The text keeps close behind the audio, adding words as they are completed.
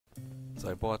So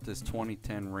I bought this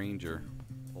 2010 Ranger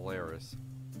Polaris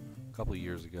a couple of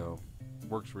years ago.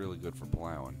 Works really good for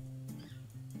plowing.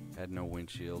 Had no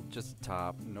windshield, just a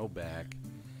top, no back.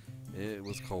 It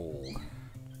was cold.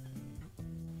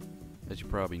 As you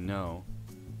probably know,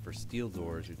 for steel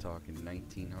doors you're talking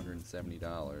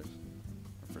 $1,970.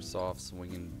 For soft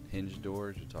swinging hinge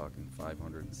doors you're talking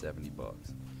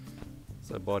 $570.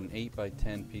 So I bought an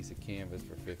 8x10 piece of canvas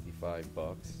for $55,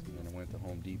 and then I went to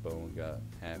Home Depot and got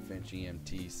half-inch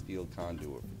EMT steel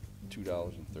conduit for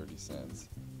 $2.30,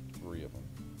 3 of them.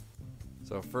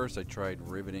 So at first I tried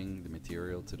riveting the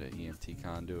material to the EMT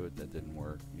conduit. That didn't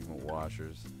work, even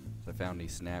washers. So I found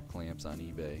these snap clamps on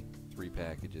eBay, 3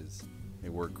 packages. They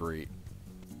work great.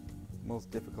 The most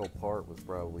difficult part was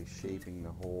probably shaping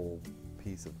the whole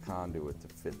piece of conduit to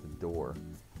fit the door.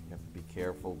 You have to be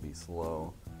careful, be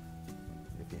slow.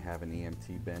 If you have an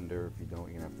EMT bender, if you don't,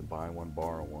 you're gonna have to buy one,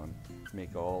 borrow one.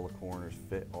 Make all the corners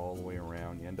fit all the way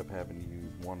around. You end up having to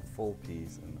use one full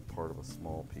piece and a part of a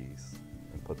small piece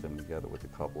and put them together with the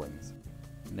couplings.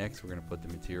 Next, we're gonna put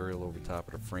the material over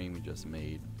top of the frame we just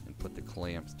made and put the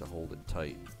clamps to hold it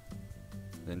tight.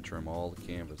 Then trim all the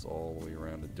canvas all the way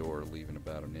around the door, leaving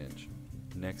about an inch.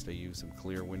 Next, I used some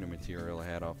clear window material I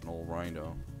had off an old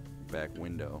Rhino back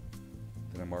window.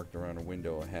 Then I marked around a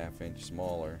window a half-inch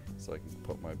smaller so I can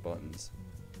put my buttons.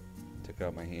 Took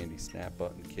out my handy snap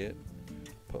button kit,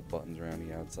 put buttons around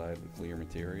the outside with clear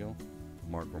material,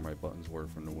 marked where my buttons were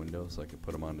from the window so I could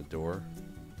put them on the door.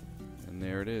 And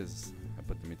there it is. I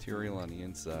put the material on the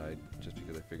inside just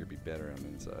because I figured it'd be better on the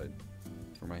inside.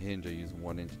 For my hinge, I used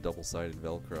 1-inch double-sided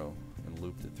Velcro and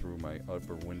looped it through my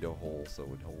upper window hole so it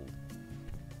would hold.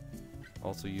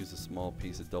 Also used a small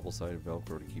piece of double-sided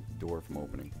Velcro to keep the door from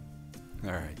opening.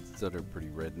 Alright, so they're pretty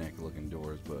redneck looking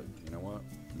doors, but you know what?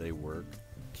 They work.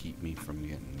 Keep me from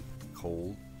getting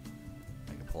cold.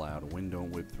 I can pull out a window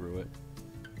and whip through it.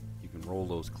 You can roll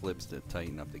those clips to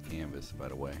tighten up the canvas, by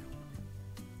the way.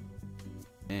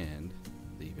 And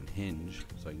they even hinge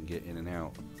so I can get in and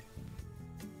out.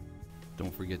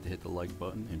 Don't forget to hit the like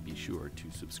button and be sure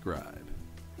to subscribe.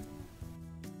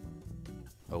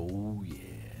 Oh yeah.